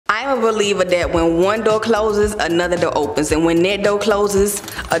I'm a believer that when one door closes, another door opens. And when that door closes,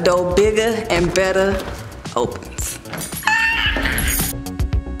 a door bigger and better opens.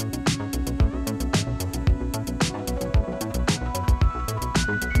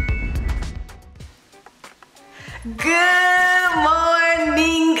 Good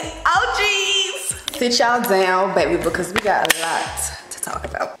morning, OGs. Sit y'all down, baby, because we got a lot to talk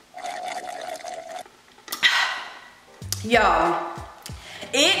about. Y'all,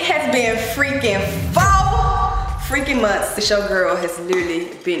 it has been freaking 4 freaking months since your girl has literally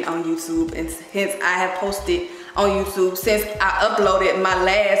been on YouTube, and since I have posted on YouTube, since I uploaded my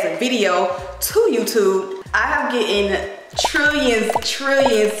last video to YouTube. I have gotten trillions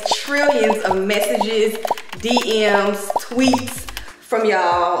of messages, DMs, tweets from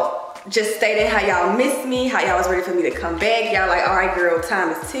y'all just stating how y'all miss me, how y'all was ready for me to come back. Y'all like, all right girl, time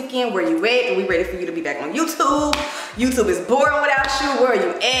is ticking, where you at? And we ready for you to be back on YouTube. YouTube is boring without you, where are you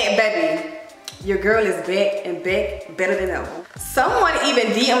at, baby? Your girl is back and back better than ever. Someone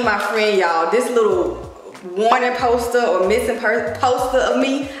even DM'd my friend, y'all, this little warning poster or missing poster of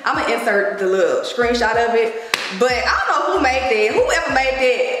me. I'm gonna insert the little screenshot of it, but I don't know who made that. Whoever made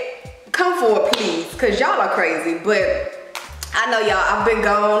that, come forward please, cause y'all are crazy. But I know y'all, I've been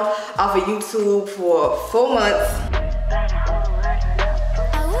gone off of YouTube for 4 months.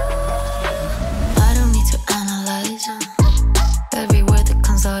 I don't need to analyze. Every word that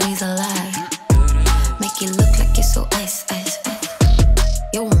comes out is a lie. Make it look like you're so ice.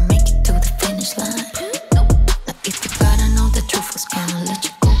 You won't make it to the finish line. Now if you gotta know the truth was gonna let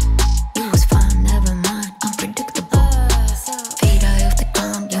you go. You was fine, never mind, unpredictable. Fade eye off the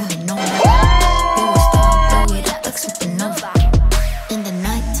ground, you may know. You was down, blow it up like supernova. In the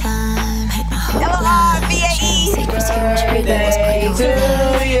nighttime, hit my hotline. Secrets you wish really was part of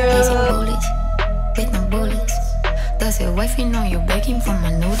your life. Easy bullets, with no bullets. Does your wifey know you're begging for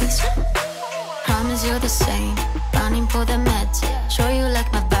my notice? Promise you're the same, running for the meds. Show you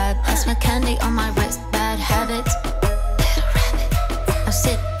like my vibe, pass my candy on my wrist. Bad habits, little rabbit. Now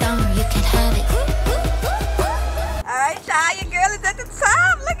sit down, you can have it. Alright, Shy, your girl is at the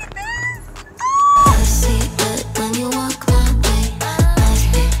top. Look at this. I see it when you walk my way. Nice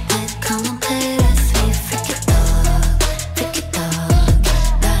big bed, come and play with me. Freaky dog,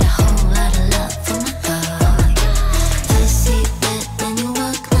 got a whole lot of love for my dog. I see it when you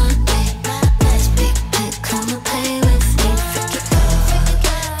walk my way. Nice big bed, come and play with me. Freaky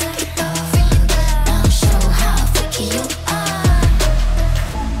dog, now show how freaky you are.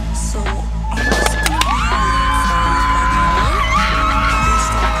 So I was and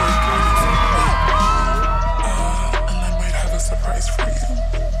I might have a surprise for you.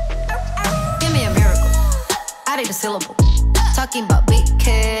 Give me a miracle. I need a syllable. Talking about big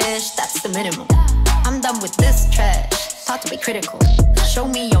cash, that's the minimum. I'm done with this trash. Taught to be critical. Show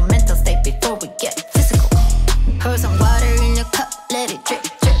me your mental state before we get physical. Pour some water in your cup, let it drip,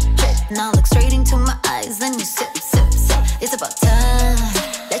 drip, drip. Now look straight into my eyes, then you sip, sip, sip. It's about time,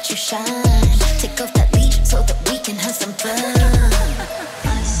 let you shine. Take off that leash so that we can have some fun.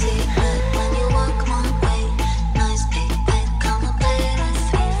 I see it when you walk my way. Nice big bed, come and play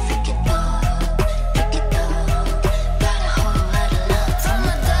with me. Freaky dog, got a whole lot of love for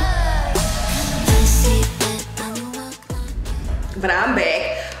my dog. I see it when you walk my way. But I'm back.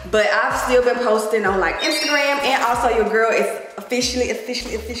 But I've still been posting on like Instagram, and also your girl is officially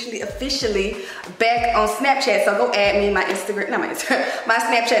back on Snapchat. So go add me. My Instagram, not my Instagram, my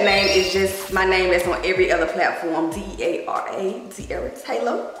Snapchat name is just my name that's on every other platform, DEARA, Deara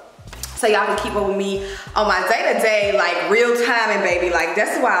Taylor. So y'all can keep up with me on my day-to-day, like real timing, baby. Like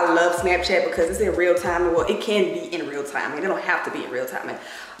that's why I love Snapchat, because it's in real time. Well, it can be in real time. It don't have to be in real timing,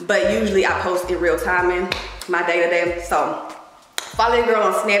 but usually I post in real timing, my day-to-day. So follow your girl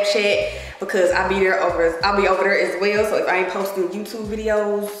on Snapchat, because I'll be over there as well. So if I ain't posting YouTube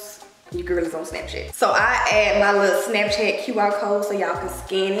videos, your girl is on Snapchat. So I add my little Snapchat QR code so y'all can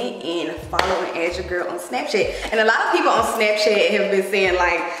scan it and follow and add your girl on Snapchat. And a lot of people on Snapchat have been saying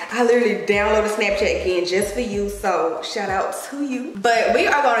like, I literally downloaded Snapchat again just for you. So shout out to you. But we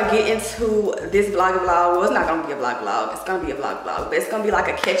are gonna get into this vlog. Well, it's not gonna be a vlog. It's gonna be a vlog, but it's gonna be like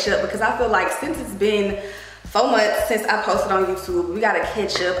a catch up, because I feel like since it's been 4 months since I posted on YouTube, we gotta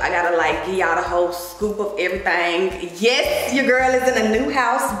catch up. I gotta like give y'all the whole scoop of everything. Yes, your girl is in a new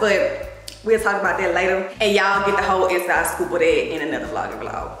house, but we'll talk about that later. And y'all get the whole inside scoop of that in another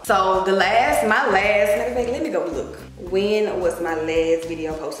vlog. So let me go look. When was my last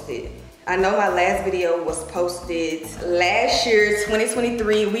video posted? I know my last video was posted last year,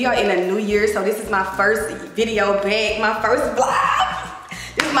 2023. We are in a new year, so this is my first video back, my first vlog.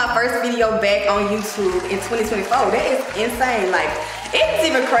 This is my first video back on YouTube in 2024. That is insane. Like, It's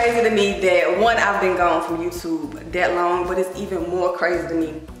even crazy to me that one, I've been gone from YouTube that long, but it's even more crazy to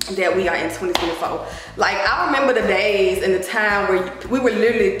me that we are in 2024. Like, I remember the days and the time where we were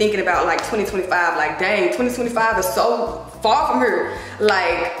literally thinking about like 2025, like dang, 2025 is so far from here.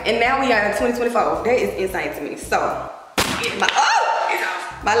 Like, and now we are in 2024. That is insane to me. So,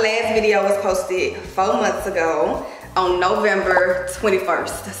 my last video was posted 4 months ago on November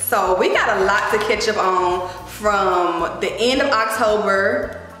 21st. So we got a lot to catch up on from the end of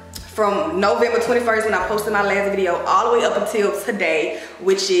October, from November 21st when I posted my last video, all the way up until today,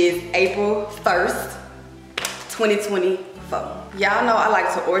 which is April 1st, 2024. Y'all know I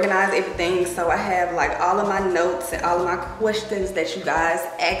like to organize everything, so I have like all of my notes and all of my questions that you guys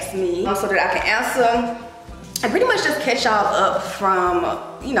ask me so that I can answer. I pretty much just catch y'all up from,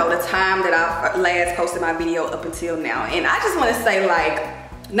 you know, the time that I last posted my video up until now. And I just want to say,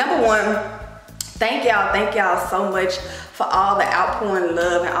 like, number one, thank y'all so much for all the outpouring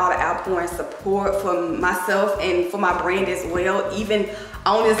love and all the outpouring support for myself and for my brand as well. Even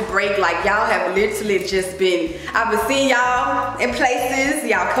on this break, like, y'all have literally just been, I've been seeing y'all in places,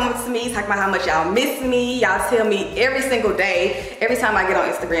 y'all coming to me, talking about how much y'all miss me. Y'all tell me every single day, every time I get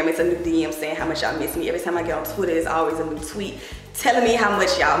on Instagram, it's a new DM saying how much y'all miss me. Every time I get on Twitter, it's always a new tweet telling me how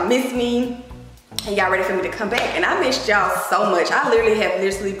much y'all miss me and y'all ready for me to come back. And I missed y'all so much. I literally have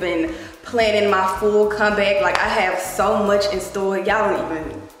been planning my full comeback. Like, I have so much in store. Y'all don't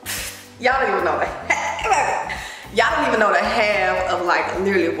even know that. Y'all don't even know the half of like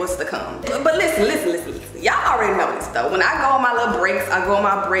literally what's to come. But listen. Y'all already know this though. When I go on my little breaks, I go on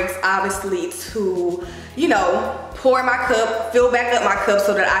my breaks obviously to, you know, pour my cup, fill back up my cup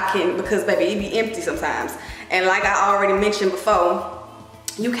so that I can, because baby, it be empty sometimes. And like I already mentioned before,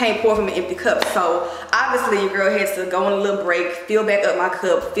 you can't pour from an empty cup. So obviously your girl has to go on a little break, fill back up my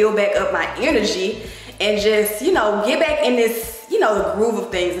cup, fill back up my energy, and just, you know, get back in this, you know, the groove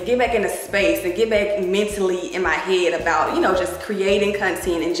of things, and get back in the space and get back mentally in my head about, you know, just creating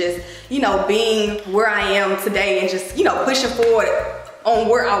content and just, you know, being where I am today and just, you know, pushing forward on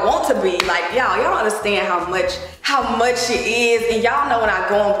where I want to be. Like, y'all don't understand how much it is. And y'all know when I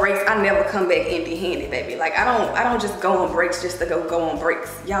go on breaks, I never come back empty-handed, baby. Like, I don't just go on breaks just to go on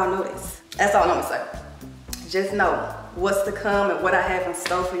breaks. Y'all know this. That's all I'm gonna say. Just know what's to come and what I have in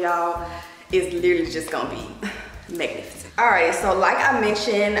store for y'all is literally just gonna be magnificent. All right, so like I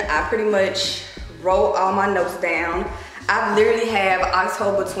mentioned, I pretty much wrote all my notes down. I literally have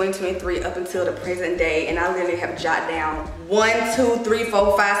October 2023 up until the present day, and I literally have jotted down 1, 2, 3,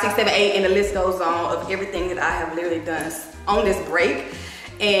 4, 5, 6, 7, 8, and the list goes on of everything that I have literally done on this break,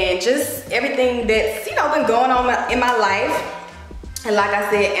 and just everything that's, you know, been going on in my life. And like I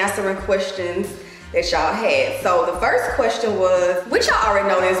said, answering questions that y'all had. So the first question was, which y'all already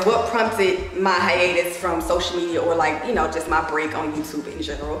know, is what prompted my hiatus from social media, or like, you know, just my break on YouTube in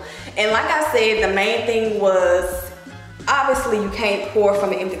general. And like I said, the main thing was, obviously you can't pour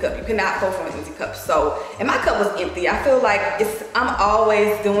from an empty cup. You cannot pour from an empty cup. So, and my cup was empty. I feel like I'm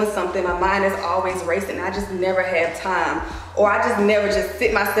always doing something. My mind is always racing. I just never have time, or I just never just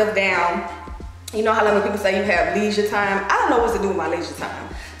sit myself down. You know how like when people say you have leisure time? I don't know what to do with my leisure time.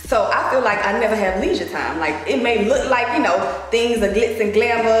 So I feel like I never have leisure time. Like, it may look like, you know, things are glitz and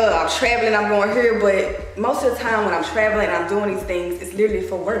glamour, I'm traveling, I'm going here, but most of the time when I'm traveling and I'm doing these things, it's literally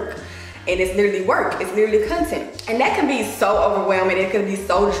for work. And it's literally work, it's literally content. And that can be so overwhelming, it can be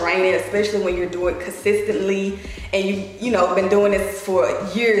so draining, especially when you're doing it consistently and you know, been doing this for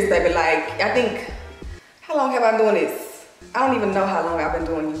years, baby. Like, I think, how long have I been doing this? I don't even know how long I've been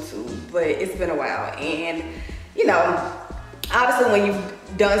doing YouTube, but it's been a while. And, you know, obviously when you've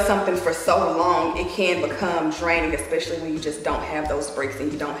done something for so long, it can become draining, especially when you just don't have those breaks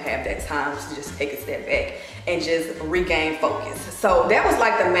and you don't have that time to just take a step back and just regain focus. So that was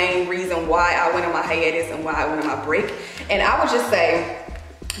like the main reason why I went on my hiatus and why I went on my break. And I would just say,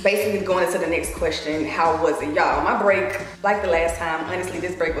 basically going into the next question, how was it, y'all? My break, like the last time, honestly,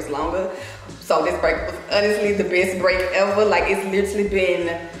 this break was longer. So this break was honestly the best break ever. Like, it's literally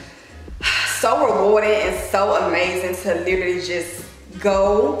been so rewarding and so amazing to literally just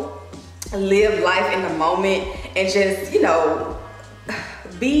go live life in the moment and just, you know,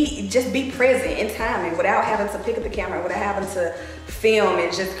 be present in time, and without having to pick up the camera, without having to film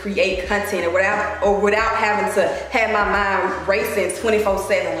and just create content, or without having to have my mind racing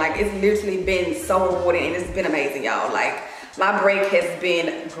 24/7. Like, it's literally been so rewarding and it's been amazing, y'all. Like, my break has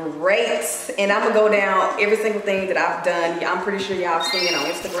been great, and I'm gonna go down every single thing that I've done. I'm pretty sure y'all have seen it on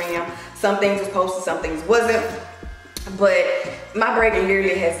Instagram. Some things was posted, some things wasn't. But my break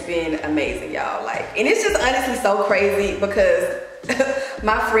literally has been amazing, y'all. Like, and it's just honestly so crazy because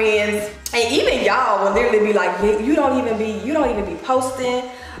my friends, and even y'all will literally be like, you don't even be posting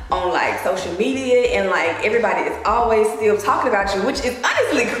on like social media, and like everybody is always still talking about you, which is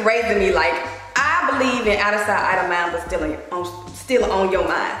honestly crazy to me. Like, I believe in out of sight, out of mind, but still on your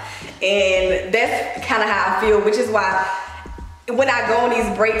mind. And that's kind of how I feel, which is why when I go on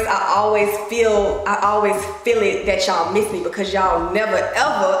these breaks, I always feel it that y'all miss me, because y'all never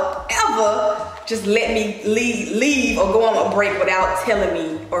ever just let me leave or go on a break without telling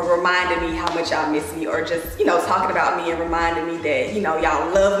me or reminding me how much y'all miss me, or just, you know, talking about me and reminding me that, you know,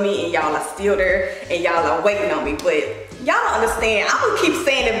 y'all love me and y'all are still there and y'all are waiting on me. But y'all don't understand. I'm gonna keep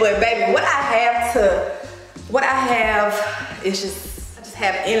saying it, but baby, what I have is just, I just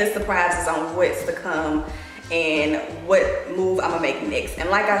have endless surprises on what's to come and what move I'm gonna make next. And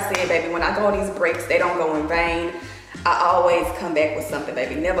like I said, baby, when I go on these breaks, they don't go in vain. I always come back with something,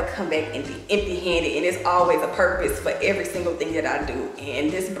 baby. Never come back empty-handed, and it's always a purpose for every single thing that I do.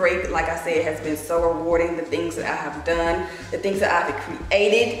 And this break, like I said, has been so rewarding. The things that I have done, the things that I've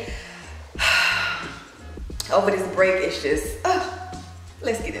created over this break, it's just,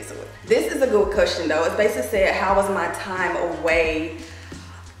 let's get into it. This is a good question though. It's basically said, how was my time away?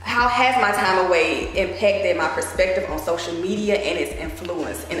 How has my time away impacted my perspective on social media and its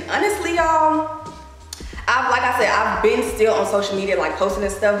influence? And honestly, y'all, like I said, I've been still on social media, like posting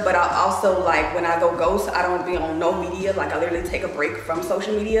and stuff, but I also, like, when I go ghost, I don't be on no media. Like, I literally take a break from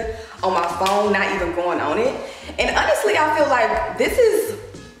social media on my phone, not even going on it. And honestly, I feel like this is,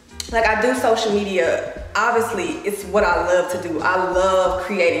 like, I do social media, obviously, it's what I love to do. I love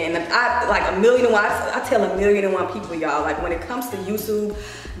creating, and I tell 1,000,001 people, y'all, like, when it comes to YouTube,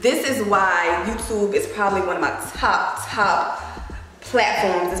 this is why YouTube is probably one of my top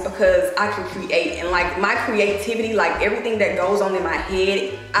platforms, is because I can create, and like my creativity, like everything that goes on in my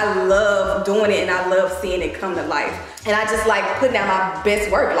head, I love doing it and I love seeing it come to life. And I just like putting out my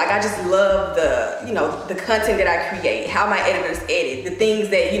best work. Like, I just love the, you know, the content that I create, how my editors edit, the things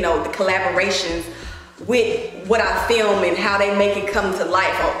that, you know, the collaborations with what I film and how they make it come to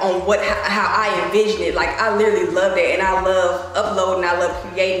life on how I envision it. Like, I literally love that, and I love uploading, I love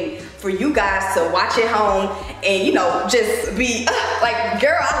creating for you guys to watch at home and, you know, just be like,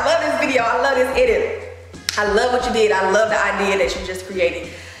 girl, I love this video, I love this edit, I love what you did, I love the idea that you just created.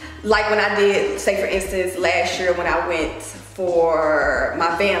 Like when I did, say for instance, last year when I went for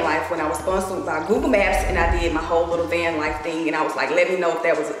my van life, when I was sponsored by Google Maps, and I did my whole little van life thing, and I was like, let me know if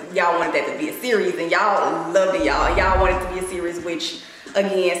that was, y'all wanted that to be a series, and y'all loved it, y'all wanted it to be a series, which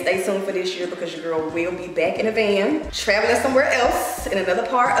again, stay tuned for this year, because your girl will be back in a van, traveling somewhere else in another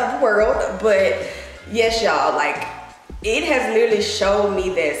part of the world. But yes, y'all, like, it has literally showed me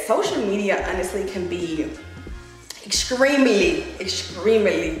that social media honestly can be extremely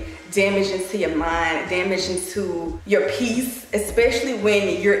damaging to your mind, damaging to your peace, especially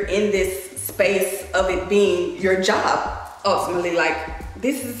when you're in this space of it being your job. Ultimately, like,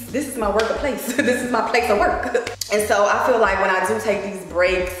 this is my workplace. This is my place of work. And so I feel like when I do take these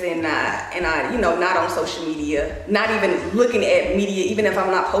breaks and I, you know, not on social media, not even looking at media, even if I'm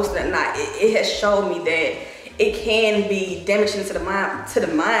not posting or not, it has shown me that it can be damaging to the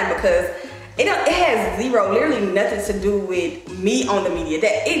mind, because it has literally nothing to do with me on the media.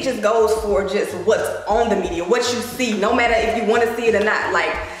 That it just goes for just what's on the media, what you see, no matter if you want to see it or not.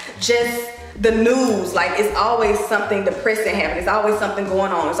 Like, just the news, like, it's always something depressing happening. It's always something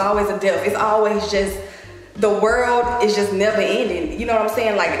going on. It's always a death. It's always just, the world is just never ending. You know what I'm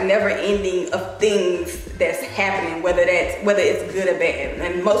saying? Like, never ending of things that's happening, whether it's good or bad.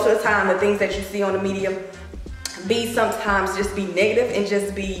 And most of the time, the things that you see on the media sometimes just be negative and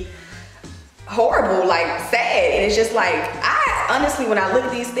just be horrible, like sad. And it's just like, I honestly, when I look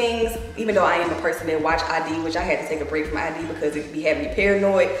at these things, even though I am a person that watch ID, which I had to take a break from ID because it could be having me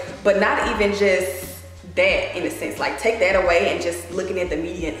paranoid, but not even just that, in a sense, like, take that away and just looking at the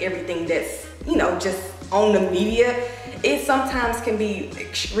media and everything that's, you know, just on the media, it sometimes can be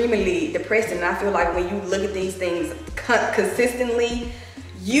extremely depressing. And I feel like when you look at these things consistently,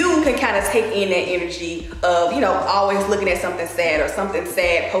 you can kind of take in that energy of, you know, always looking at something sad or something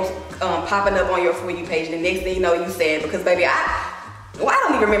sad popping up on your For You page, and the next thing you know, you sad. Because baby, I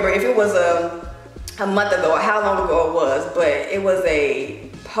don't even remember if it was a month ago or how long ago it was, but it was a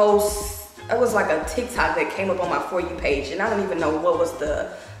post, it was like a TikTok that came up on my For You page, and I don't even know what was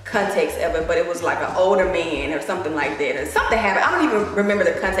the context of it, but it was like an older man or something like that, or something happened. I don't even remember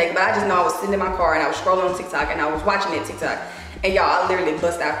the context, but I just know I was sitting in my car and I was scrolling on TikTok and I was watching that TikTok, and y'all, I literally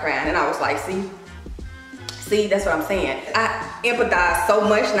bust out crying, and I was like, see, that's what I'm saying. I empathize so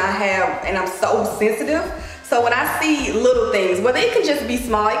much, and I'm so sensitive. So when I see little things, whether it can just be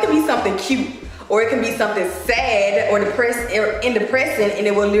small, it can be something cute, or it can be something sad or depressing, and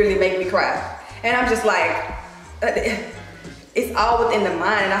it will literally make me cry. And I'm just like, it's all within the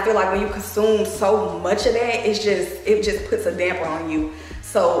mind. And I feel like when you consume so much of that, it just puts a damper on you.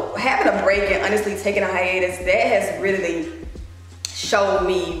 So having a break and honestly taking a hiatus, that has really showed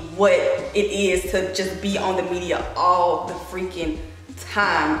me what it is to just be on the media all the freaking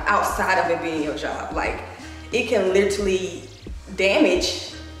time outside of it being your job. Like, it can literally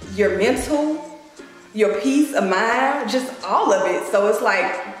damage your mental, your peace of mind, just all of it. So it's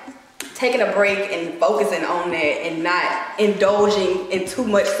like taking a break and focusing on that and not indulging in too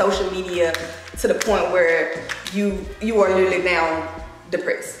much social media to the point where you are literally now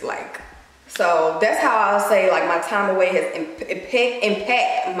depressed. Like, so that's how I'll say, like, my time away has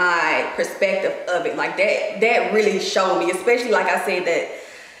impact my perspective of it. Like, that really showed me, especially like I said,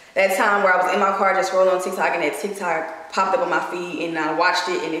 that time where I was in my car just scrolling on TikTok and that TikTok popped up on my feed and I watched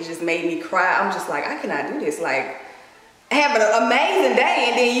it and it just made me cry. I'm just like, I cannot do this. Like, having an amazing day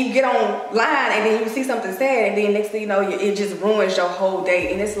and then you get online and then you see something sad and then next thing you know, it just ruins your whole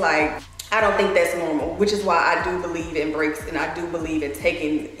day. And it's like, I don't think that's normal, which is why I do believe in breaks, and I do believe in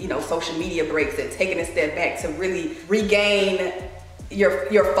taking, you know, social media breaks and taking a step back to really regain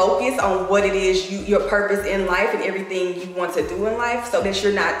your focus on what it is, your purpose in life and everything you want to do in life, so that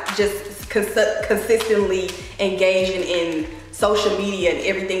you're not just consistently engaging in social media and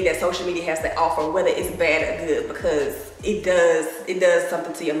everything that social media has to offer, whether it's bad or good, because it does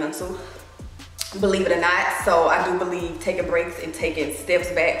something to your mental, believe it or not. So I do believe taking breaks and taking steps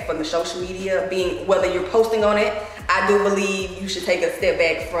back from the social media, whether you're posting on it, I do believe you should take a step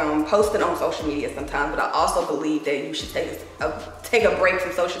back from posting on social media sometimes, but I also believe that you should take a break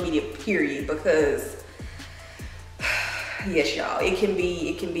from social media, period, because yes, y'all, it can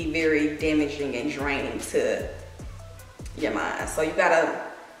be very damaging and draining to your mind. So you gotta,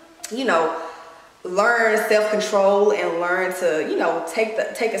 you know, learn self-control and learn to, you know, take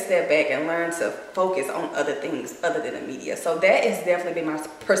a step back and learn to focus on other things other than the media. So that has definitely been my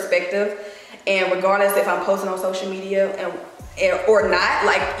perspective. And regardless if I'm posting on social media or not,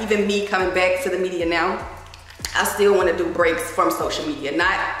 like even me coming back to the media now, I still want to do breaks from social media.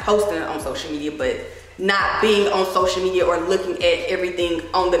 Not posting on social media, but not being on social media or looking at everything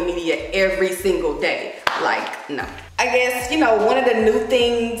on the media every single day. Like, no. I guess, you know, one of the new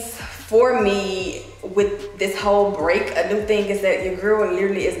things for me with this whole break, a new thing is that your girl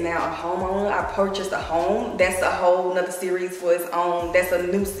literally is now a homeowner. I purchased a home. That's a whole nother series for its own. That's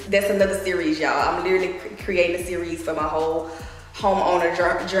another series, y'all. I'm literally creating a series for my whole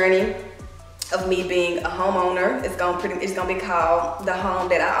homeowner journey of me being a homeowner. It's gonna be called The Home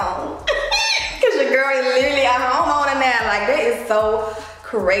That I Own. Cause your girl is literally a homeowner now. Like, that is so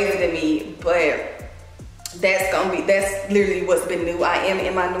crazy to me, but that's literally what's been new. I am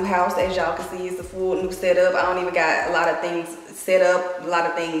in my new house, as y'all can see. It's a full new setup. I don't even got a lot of things set up, a lot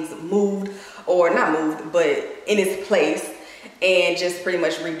of things moved, or not moved, but in its place, and just pretty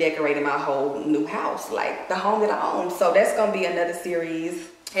much redecorating my whole new house, like the home that I own. So that's gonna be another series,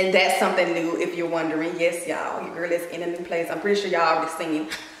 and that's something new if you're wondering. Yes, y'all, your girl is in a new place. I'm pretty sure y'all already seen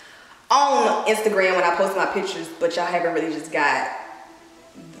on Instagram when I post my pictures, but y'all haven't really just got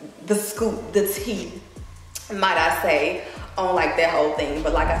the scoop, the tea, might I say, on like that whole thing.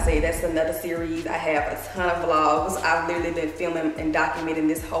 But like I say, that's another series. I have a ton of vlogs. I've literally been filming and documenting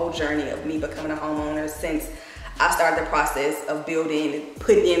this whole journey of me becoming a homeowner since I started the process of building,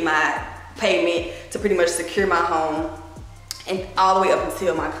 putting in my payment to pretty much secure my home, and all the way up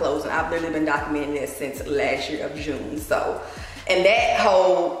until my closing. I've literally been documenting this since last year of June. So, and that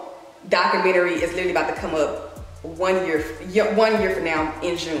whole documentary is literally about to come up 1 year from now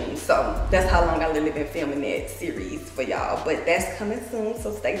in June. So that's how long I literally been filming that series for y'all, but that's coming soon,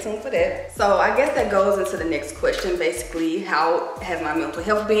 so stay tuned for that. So I guess that goes into the next question, basically, how has my mental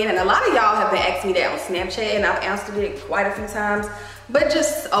health been? And a lot of y'all have been asking me that on Snapchat, and I've answered it quite a few times, but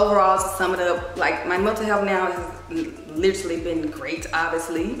just overall, to sum it up, like, my mental health now has literally been great,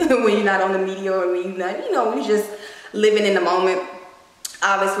 obviously. When you're not on the media, or when you're not, you know, you're just living in the moment,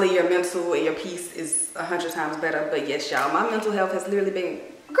 obviously your mental and your peace is 100 times better. But yes, y'all, my mental health has literally been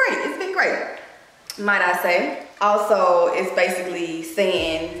great. It's been great, might I say. Also, it's basically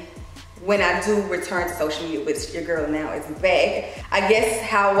saying, when I do return to social media, which your girl now is back, I guess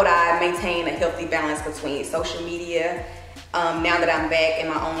how would I maintain a healthy balance between social media now that I'm back in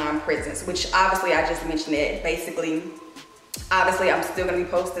my online presence, which obviously I just mentioned that basically, obviously I'm still gonna be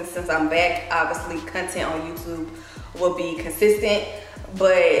posting since I'm back. Obviously content on YouTube will be consistent,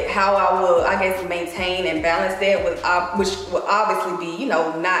 but how I will, I guess, maintain and balance that which will obviously be, you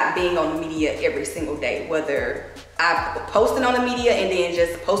know, not being on the media every single day, whether I'm posting on the media and then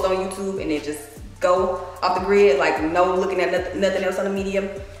just post on YouTube and then just go off the grid, like no looking at nothing else on the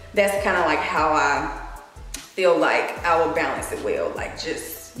media. That's kind of like how I feel like I will balance it well. Like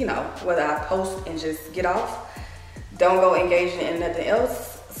just, you know, whether I post and just get off, don't go engaging in nothing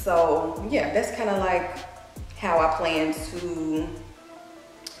else. So yeah, that's kind of like how I plan to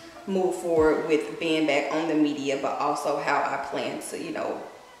move forward with being back on the media, but also how I plan to, you know,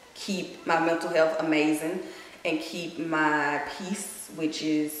 keep my mental health amazing and keep my peace, which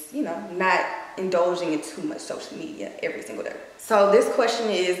is, you know, not indulging in too much social media every single day. So this question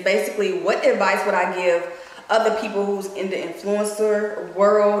is basically, what advice would I give other people who's in the influencer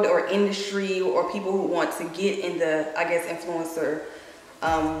world or industry, or people who want to get in the, I guess, influencer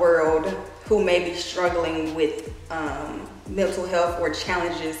world, who may be struggling with mental health or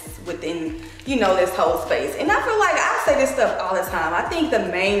challenges within, you know, this whole space? And I feel like I say this stuff all the time. I think the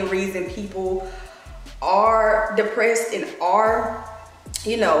main reason people are depressed and are,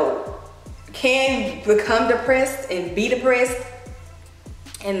 you know, can become depressed and be depressed,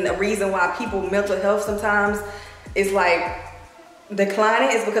 and the reason why people mental health sometimes is like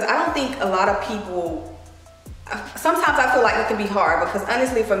declining, is because I don't think a lot of people, sometimes I feel like it can be hard, because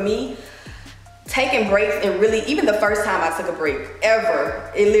honestly for me, taking breaks, and really even the first time I took a break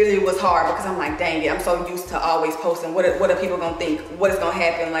ever, it literally was hard, because I'm like, dang it, I'm so used to always posting. What are people gonna think? What is gonna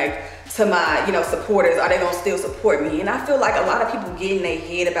happen, like, to my, you know, supporters? Are they gonna still support me? And I feel like a lot of people get in their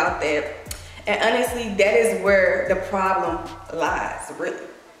head about that, and honestly that is where the problem lies, really.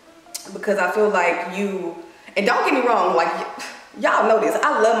 Because I feel like you, and don't get me wrong, like, y'all know this,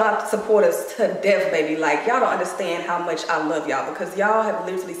 I love my supporters to death, baby. Like, y'all don't understand how much I love y'all, because y'all have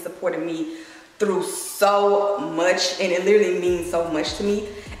literally supported me through so much, and it literally means so much to me.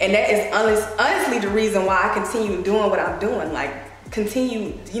 And that is honestly the reason why I continue doing what I'm doing, like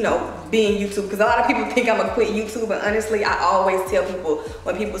continue, you know, being YouTube. Because a lot of people think I'm gonna quit YouTube, but honestly I always tell people,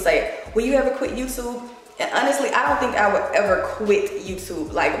 when people say, will you ever quit YouTube? And honestly, I don't think I would ever quit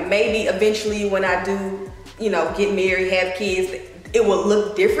YouTube. Like, maybe eventually when I do, you know, get married, have kids, it will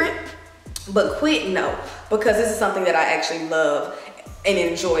look different, but quit, no, because this is something that I actually love and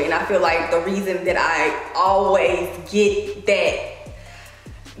enjoy. And I feel like the reason that I always get that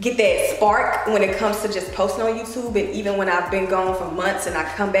spark when it comes to just posting on YouTube, and even when I've been gone for months and I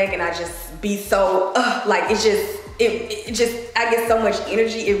come back and I just be so like, it's just I get so much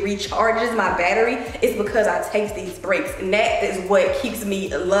energy, it recharges my battery. It's because I take these breaks, and that is what keeps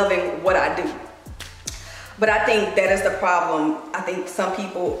me loving what I do. But I think that is the problem. I think some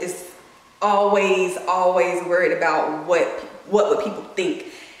people is always worried about what would people think,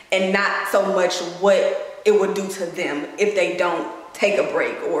 and not so much what it would do to them if they don't take a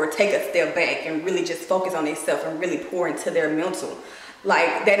break or take a step back and really just focus on themselves and really pour into their mental.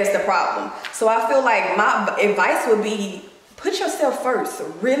 Like, that is the problem. So I feel like my advice would be, put yourself first.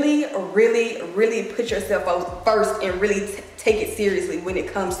 Really put yourself first, and really take it seriously when it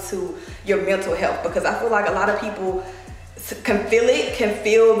comes to your mental health. Because I feel like a lot of people can feel it, can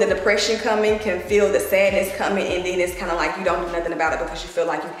feel the depression coming, can feel the sadness coming, and then it's kind of like you don't do nothing about it because you feel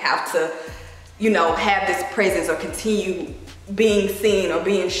like you have to, you know, have this presence or continue being seen or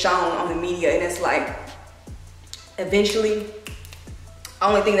being shown on the media. And it's like, eventually,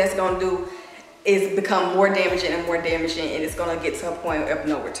 only thing that's gonna do is become more damaging and more damaging, and it's gonna get to a point of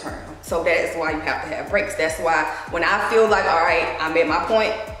no return. So that is why you have to have breaks. That's why when I feel like, all right, I'm at my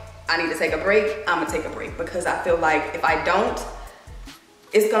point, I need to take a break, I'm gonna take a break, because I feel like if I don't,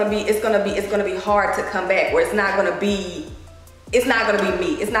 it's gonna be hard to come back, or it's not gonna be me. It's not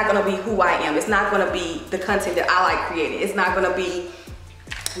gonna be who I am. It's not gonna be the content that I like creating. It's not gonna be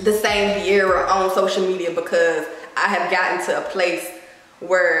the same Vieira on social media, because I have gotten to a place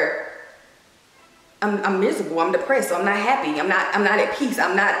where I'm miserable, I'm depressed, so I'm not happy, I'm not at peace,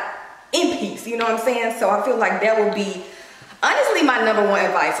 I'm not in peace, you know what I'm saying? So I feel like that would be honestly my #1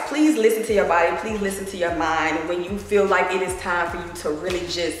 advice. Please listen to your body, please listen to your mind when you feel like it is time for you to really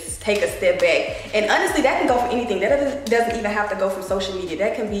just take a step back. And honestly, that can go for anything. That doesn't even have to go from social media.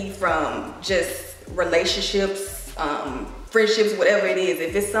 That can be from just relationships, friendships, whatever it is.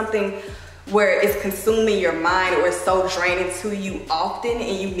 If it's something where it's consuming your mind or it's so draining to you often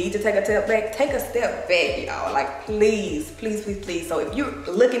and you need to take a step back, y'all. Like, please. So if you're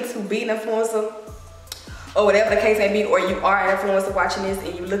looking to be an influencer or whatever the case may be, or you are an influencer watching this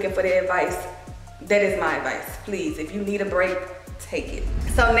and you're looking for the advice, that is my advice. Please, if you need a break, take it.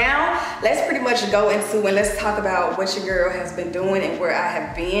 So now let's pretty much go into and let's talk about what your girl has been doing and where I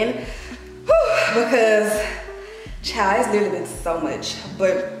have been. Because, child, it's literally been so much.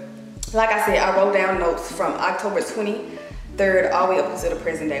 But like I said, I wrote down notes from October 23rd all the way up until the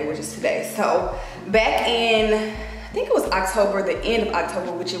present day, which is today. So back in think it was October, the end of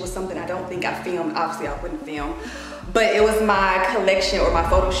October, which it was something I don't think I filmed. Obviously I wouldn't film, but it was my collection or my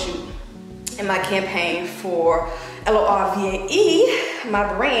photo shoot and my campaign for Lorvae,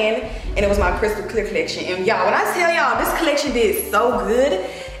 my brand, and it was my crystal clear collection. And y'all, when I tell y'all this collection did so good,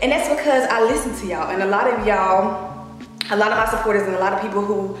 and that's because I listened to y'all, and a lot of y'all, a lot of my supporters and a lot of people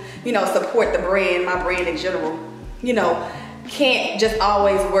who, you know, support the brand, my brand in general, you know, can't just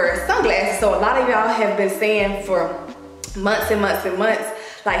always wear sunglasses. So a lot of y'all have been saying for months and months and months,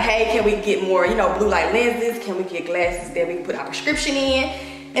 like, hey, can we get more, you know, blue light lenses? Can we get glasses that we can put our prescription in?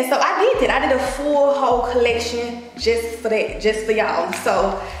 And so I did that. I did a full whole collection just for that, just for y'all.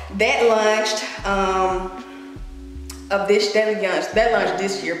 So that launched that launched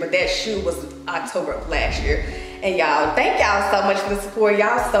this year, but that shoot was October of last year. And y'all, thank y'all so much for the support.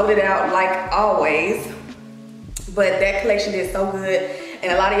 Y'all sold it out like always. But that collection did so good.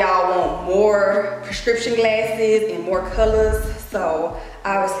 And a lot of y'all want more prescription glasses and more colors. So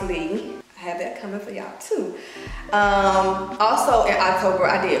obviously, I have that coming for y'all too. Also in October,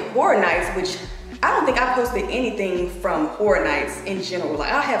 I did Horror Nights, which I don't think I posted anything from Horror Nights in general.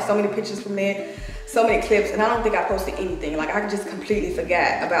 Like, I have so many pictures from there, so many clips, and I don't think I posted anything. Like, I just completely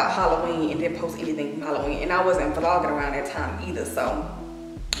forgot about Halloween and didn't post anything from Halloween. And I wasn't vlogging around that time either, so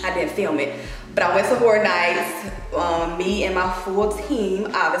I didn't film it. But I went to Horror Nights, me and my full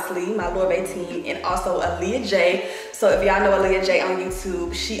team, obviously, my Lorvae team, and also Aaliyah J. So if y'all know Aaliyah J on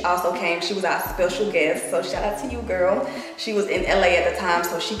YouTube, she also came. She was our special guest, so shout out to you, girl. She was in LA at the time,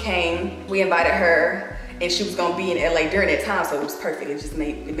 so she came. We invited her, and she was gonna be in LA during that time, so it was perfect. It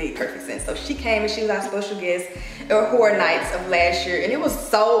made perfect sense. So she came, and she was our special guest at Horror Nights of last year, and it was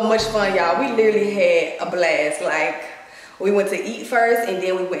so much fun, y'all. We literally had a blast. Like, we went to eat first, and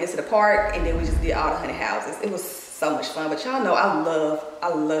then we went into the park, and then we just did all the haunted houses. It was so much fun. But y'all know I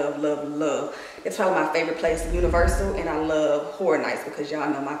love. It's probably my favorite place, Universal, and I love Horror Nights because y'all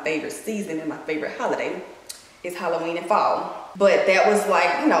know my favorite season and my favorite holiday is Halloween and fall. But that was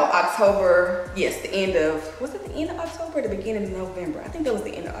like, you know, October, yes, the end of, was it the end of October or the beginning of November? I think that was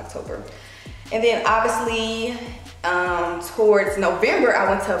the end of October. And then obviously, towards November, I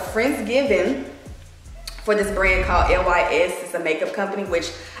went to Friendsgiving for this brand called LYS. It's a makeup company,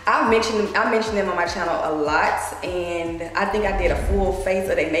 which I mentioned them on my channel a lot, and I think I did a full face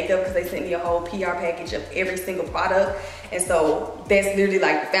of their makeup because they sent me a whole PR package of every single product. And so that's literally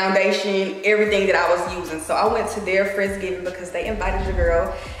like the foundation, everything that I was using. So I went to their Friendsgiving because they invited your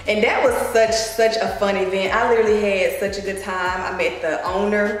girl, and that was such a fun event. I literally had such a good time. I met the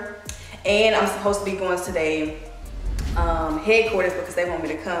owner, and I'm supposed to be going to their headquarters because they want me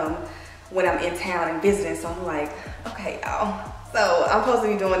to come when I'm in town and visiting. So I'm like, okay, y'all. So I'm supposed to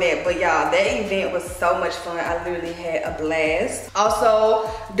be doing that, but y'all, that event was so much fun. I literally had a blast. Also,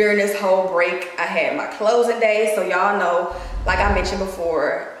 during this whole break, I had my closing day. So y'all know, like I mentioned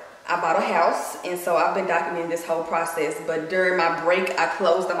before, I bought a house, and so I've been documenting this whole process. But during my break, I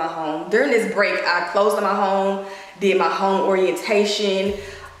closed on my home. During this break, I closed on my home, did my home orientation.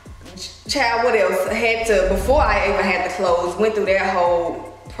 Child, what else? I had to, before I even had to close, went through that whole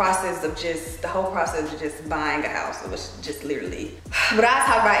process of just buying a house. It was just literally, but I'll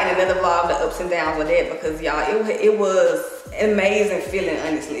talk about in another vlog the ups and downs of that, because y'all, it was an amazing feeling,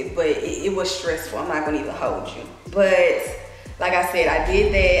 honestly, but it was stressful. I'm not gonna even hold you. But like I said, I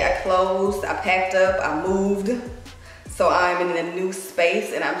did that. I closed, I packed up, I moved. So I'm in a new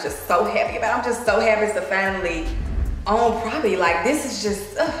space, and I'm just so happy about it. I'm just so happy to finally own property. Like, this is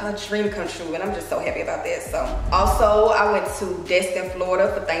just a dream come true, and I'm just so happy about that. So also, I went to Destin,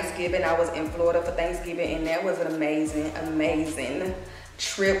 Florida for Thanksgiving. I was in Florida for Thanksgiving, and that was an amazing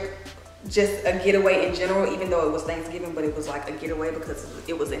trip. Just a getaway in general, even though it was Thanksgiving, but it was like a getaway because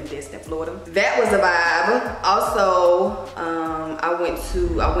it was in Destin, Florida. That was a vibe. Also, I went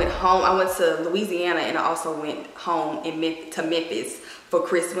to Louisiana, and I also went home to Memphis for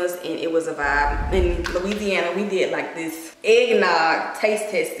Christmas, and it was a vibe. In Louisiana, we did like this eggnog taste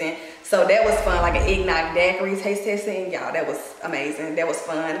testing. So that was fun, like an eggnog daiquiri taste testing. Y'all, that was amazing. That was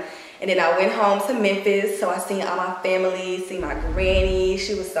fun. And then I went home to Memphis, so I seen all my family, seen my granny.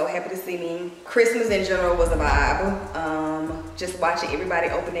 She was so happy to see me. Christmas in general was a vibe. Just watching everybody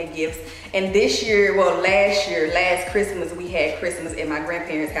open their gifts. And this year, well, last Christmas, we had Christmas at my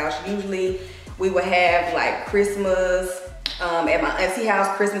grandparents' house. Usually, we would have like Christmas at my auntie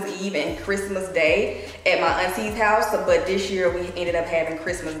house, Christmas Eve and Christmas Day at my auntie's house. But this year, we ended up having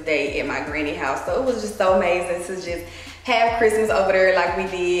Christmas Day at my granny house. So it was just so amazing to just have Christmas over there like we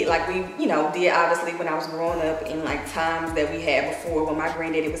did, did obviously when I was growing up, in like times that we had before when my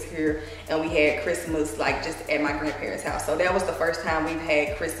granddaddy was here, and we had Christmas like just at my grandparents' house. So that was the first time we've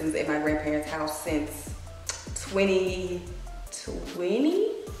had Christmas at my grandparents' house since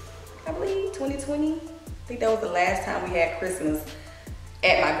 2020, I believe, 2020. I think that was the last time we had Christmas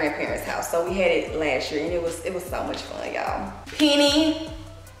at my grandparents' house. So we had it last year and it was so much fun, y'all. Penny,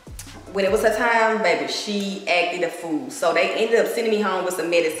 when it was her time, baby, she acted a fool. So they ended up sending me home with some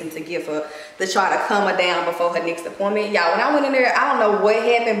medicine to give her to try to calm her down before her next appointment. Y'all, when I went in there, I don't know what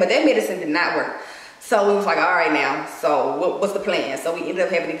happened, but that medicine did not work. So we was like, all right now, so what's the plan? So we ended up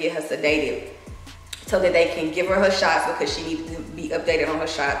having to get her sedated so that they can give her her shots because she needed to be updated on her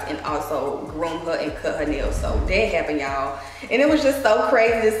shots and also groom her and cut her nails. So that happened, y'all. And it was just so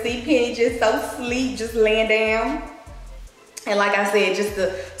crazy to see Penny just so sleep, just laying down. And like I said, just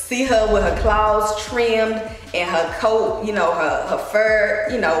to see her with her claws trimmed and her coat, you know, her fur,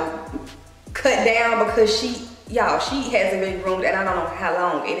 you know, cut down because she hasn't been groomed and I don't know how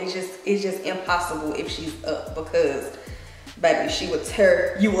long. And it's just impossible if she's up because, baby, she would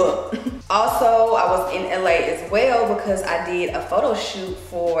tear you up. Also, I was in LA as well because I did a photo shoot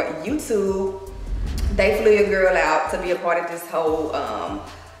for YouTube. They flew a girl out to be a part of this whole,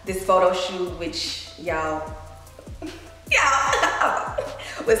 this photo shoot, which y'all,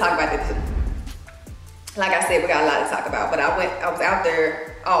 we'll talk about this too. Like I said, we got a lot to talk about, but I was out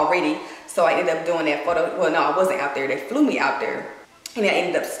there already. So I ended up doing that photo. Well, no, I wasn't out there. They flew me out there. And I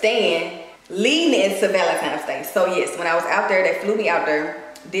ended up staying, leading into Valentine's Day. So yes, when I was out there, they flew me out there,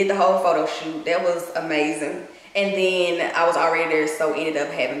 did the whole photo shoot. That was amazing. And then I was already there, so ended up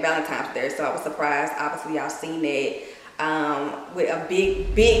having Valentine's there. So I was surprised. Obviously, y'all seen that with a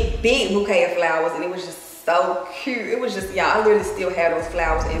big bouquet of flowers. And it was just so cute. It was just, y'all, I literally still have those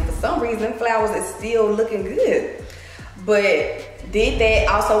flowers. And for some reason, flowers is still looking good. But did that,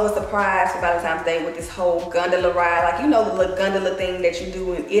 also was surprised for Valentine's Day with this whole gondola ride. Like, you know, the little gondola thing that you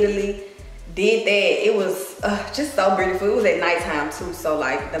do in Italy. Did that. It was just so beautiful. It was at nighttime too. So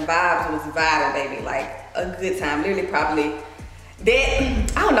like the vibes was vibing, baby. Like a good time. Literally probably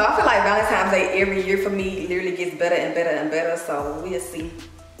that, I don't know. I feel like Valentine's Day every year for me literally gets better and better and better. So we'll see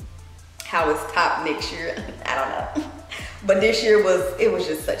how it's topped next year. I don't know. But this year it was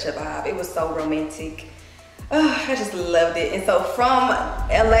just such a vibe. It was so romantic. I just loved it. And so from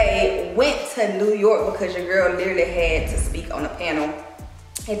LA, went to New York because your girl literally had to speak on a panel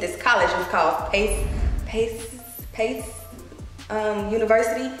at this college. It was called Pace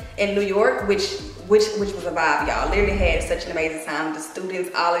University in New York, which was a vibe, y'all. Literally had such an amazing time. The students,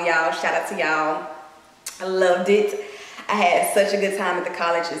 all of y'all, shout out to y'all. I loved it. I had such a good time at the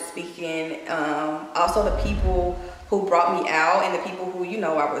college and speaking. Also the people who brought me out and the people who, you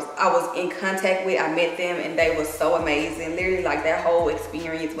know, I was in contact with, I met them and they were so amazing. Literally, like that whole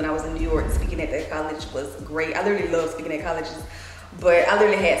experience when I was in New York speaking at that college was great. I literally love speaking at colleges, but I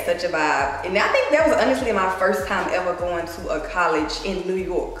literally had such a vibe. And I think that was honestly my first time ever going to a college in New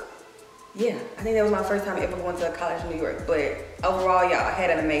York. Yeah, I think that was my first time ever going to a college in New York. But overall, y'all, I had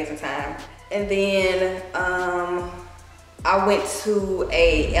an amazing time. And then I went to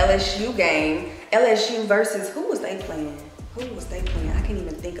a LSU game. LSU versus, who was they playing? Who was they playing? I can't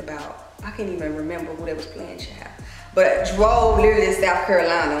even remember who they was playing, child. But drove literally to South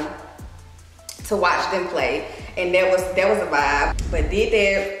Carolina to watch them play. And that was a vibe. But did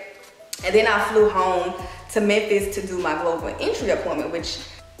that. And then I flew home to Memphis to do my global entry appointment, which,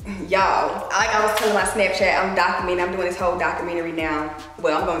 y'all, like I was telling my Snapchat, I'm doing this whole documentary now.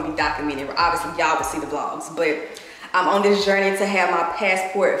 Well, I'm gonna be documenting. Obviously, y'all will see the vlogs, but I'm on this journey to have my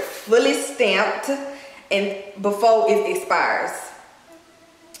passport fully stamped and before it expires.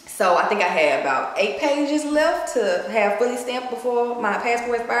 So I think I have about 8 pages left to have fully stamped before my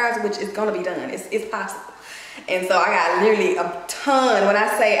passport expires, which is gonna be done. It's possible. And so I got literally a ton. When I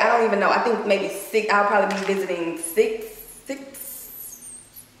say, I don't even know, I think maybe 6, I'll probably be visiting 6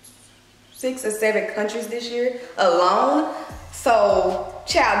 or 7 countries this year alone. So,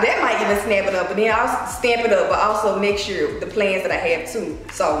 child, that might even snap it up, and then I'll stamp it up, but also make sure the plans that I have too.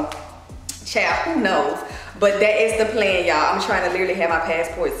 So, child, who knows? But that is the plan, y'all. I'm trying to literally have my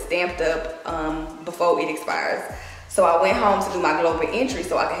passport stamped up before it expires. So I went home to do my global entry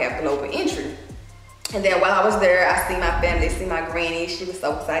so I could have global entry. And then while I was there, I see my family, see my granny. She was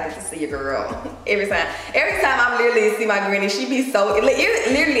so excited to see a girl. Every time I literally see my granny, she be so,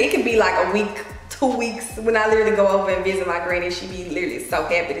 literally it can be like a week, 2 weeks when I literally go over and visit my granny. She be literally so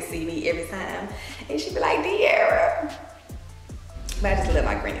happy to see me every time. And she be like, De'Ara. But I just love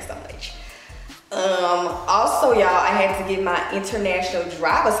my granny so much. Also, y'all, I had to get my international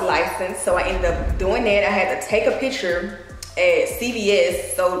driver's license. So I ended up doing that. I had to take a picture at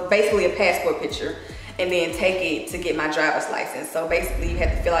CVS. So basically a passport picture. And then take it to get my driver's license. So basically you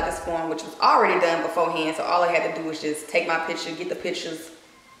had to fill out this form, which was already done beforehand. So all I had to do was just take my picture, get the pictures,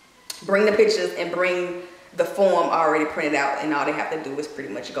 bring the pictures, and bring the form already printed out, and all they have to do is pretty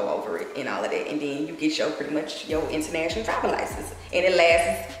much go over it and all of that, and then you get your pretty much your international driver license, and it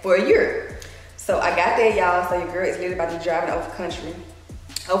lasts for a year. So I got that, y'all. So your girl is literally about to be driving over country,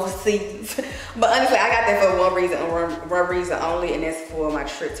 overseas. But honestly, I got that for one reason only, and that's for my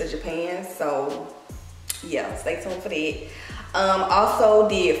trip to Japan. So yeah, stay tuned for that. Also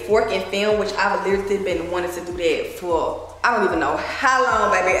did fork and film, which I've literally been wanting to do that for I don't even know how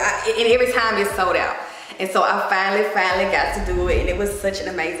long, baby. And every time it's sold out. And so I finally got to do it, and it was such an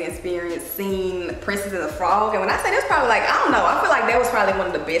amazing experience seeing Princess and the Frog. And when I say that's probably like, I don't know, I feel like that was probably one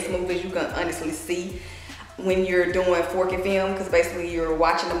of the best movies you can honestly see when you're doing fork and film, because basically you're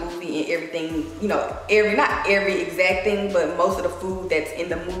watching the movie and everything, you know, not every exact thing, but most of the food that's in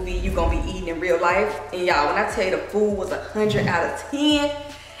the movie you're gonna be eating in real life. And y'all, when I tell you the food was 100 out of 10,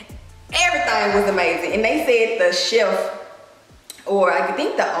 everything was amazing. And they said the chef, or I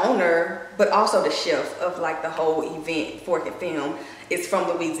think the owner, but also the chef of like the whole event, fork and film, is from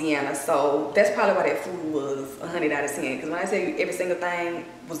Louisiana. So that's probably why that food was 100 out of 10. Because when I tell you every single thing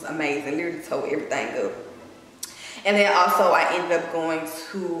was amazing, literally tore everything up. And then also I ended up going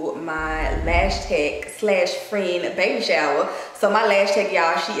to my lash tech / friend baby shower. So my lash tech,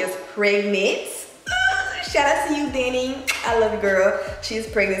 y'all, she is pregnant. Shout out to you, Denny. I love you, girl. She's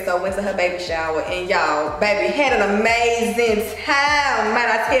pregnant, so I went to her baby shower. And y'all, baby, had an amazing time, might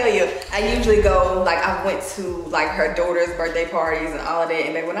I tell you. I usually go, like, I went to, like, her daughter's birthday parties and all of that.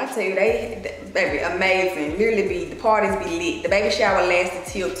 And baby, when I tell you, baby, amazing. Literally, the parties be lit. The baby shower lasted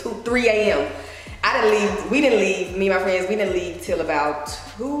till 3 a.m. We didn't leave, me and my friends, we didn't leave till about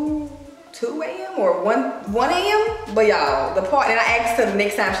 2 a.m. or 1 a.m. But y'all, the party, and I asked her the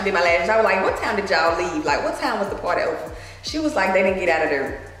next time she did my lashes, I was like, what time did y'all leave? Like, what time was the party over? She was like, they didn't get out of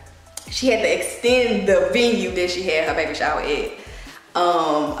there. She had to extend the venue that she had her baby shower at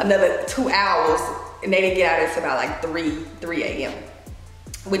another 2 hours, and they didn't get out of there till about like 3 a.m.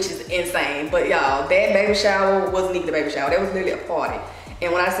 which is insane. But y'all, that baby shower wasn't even a baby shower. That was literally a party.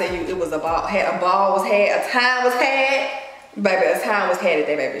 And when I say you, it was a ball was had, a time was had, baby, a time was had at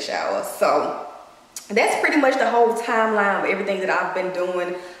that baby shower. So that's pretty much the whole timeline of everything that I've been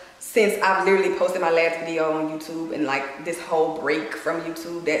doing since I've literally posted my last video on YouTube, and like this whole break from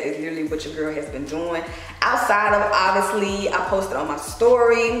YouTube. That is literally what your girl has been doing. Outside of, obviously, I posted on my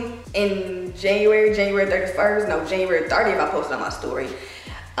story in January 31st, no, January 30th, I posted on my story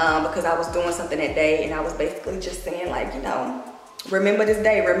because I was doing something that day, and I was basically just saying, like, you know, remember this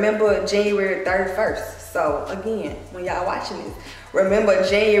day, remember January 31st. So again, when y'all watching this, remember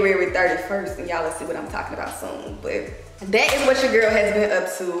January 31st, and y'all will see what I'm talking about soon. But that is what your girl has been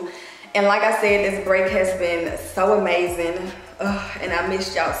up to. And like I said, this break has been so amazing. And I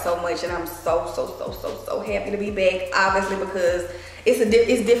missed y'all so much, and I'm so happy to be back. Obviously, because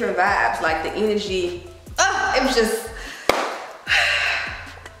it's different vibes. Like the energy, it was just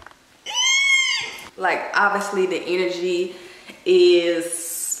like, obviously the energy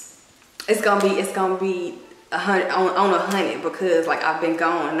it's gonna be 100 on 100, because like I've been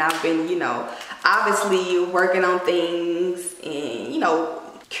gone, and I've been, you know, obviously working on things, and, you know,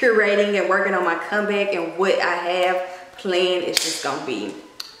 curating and working on my comeback, and what I have planned is just gonna be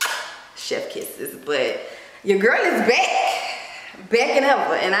chef kisses. But your girl is back and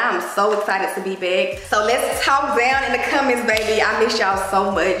ever, and I'm so excited to be back. So let's talk down in the comments, baby. I miss y'all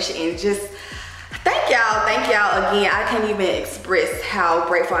so much, and just thank y'all again. I can't even express how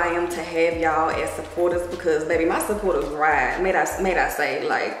grateful I am to have y'all as supporters, because baby, my supporters ride. May I say,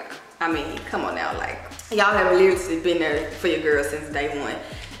 like, I mean, come on now, like, y'all have literally been there for your girl since day one.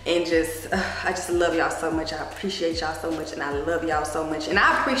 And just, I just love y'all so much. I appreciate y'all so much, and I love y'all so much. And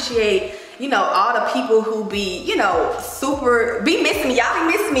I appreciate, you know, all the people who be, you know, be missing me. Y'all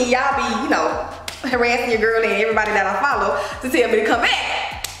be missing me. Y'all be, you know, harassing your girl and everybody that I follow to tell me to come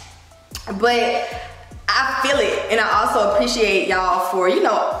back. But I feel it, and I also appreciate y'all for, you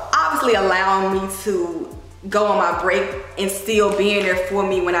know, obviously allowing me to go on my break and still being there for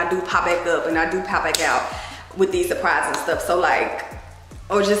me when I do pop back up and I do pop back out with these surprises and stuff. So like,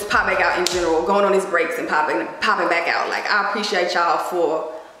 or just pop back out in general, going on these breaks and popping back out. Like, I appreciate y'all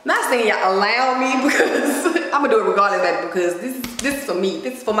for, not saying y'all allow me, because I'm gonna do it regardless, baby, because this is for me.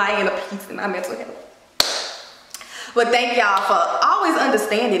 This is for my inner peace and my mental health. But thank y'all for always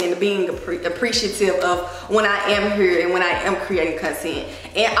understanding and being appreciative of when I am here and when I am creating content,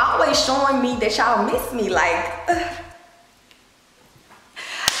 and always showing me that y'all miss me. Like,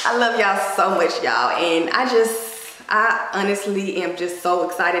 I love y'all so much, y'all, and I honestly am just so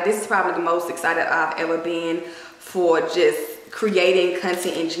excited. This is probably the most excited I've ever been for just creating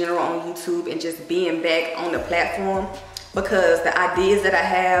content in general on YouTube, and just being back on the platform, because the ideas that I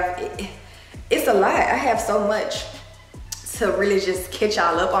have, it's a lot. I have so much to really just catch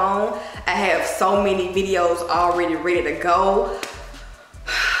y'all up on. I have so many videos already ready to go.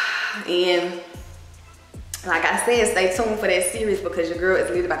 And like I said, stay tuned for that series because your girl is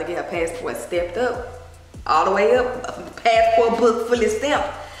literally about to get her passport stepped up, all the way up, passport book fully stamped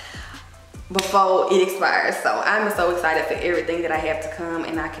before it expires. So I'm so excited for everything that I have to come,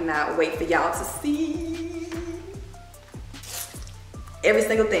 and I cannot wait for y'all to see every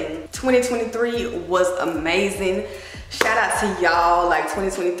single thing. 2023 was amazing. Shout out to y'all. Like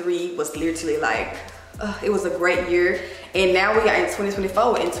 2023 was literally like, it was a great year. And now we are in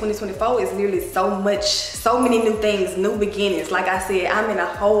 2024, and 2024 is literally so many new things, new beginnings. Like I said, I'm in a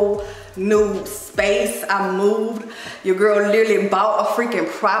whole new space. I moved. Your girl literally bought a freaking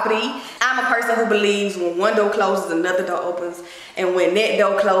property. I'm a person who believes when one door closes, another door opens. And when that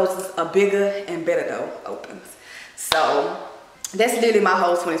door closes, a bigger and better door opens. So that's literally my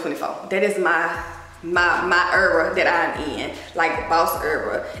whole 2024. That is my era that I'm in, like boss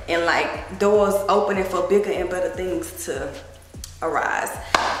era, and like doors opening for bigger and better things to arise.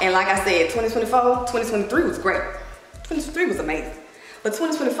 And like I said, 2023 was great. 2023 was amazing. But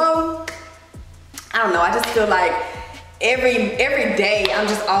 2024, I don't know, I just feel like every day I'm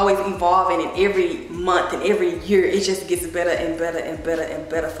just always evolving, and every month and every year it just gets better and better and better and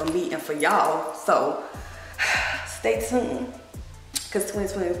better for me and for y'all. So stay tuned. Because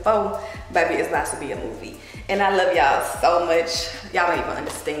 2024, baby, is about to be a movie. And I love y'all so much. Y'all don't even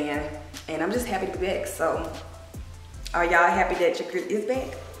understand. And I'm just happy to be back. So, are y'all happy that your girl is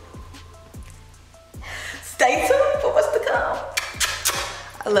back? Stay tuned for what's to come.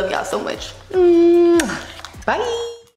 I love y'all so much. Bye.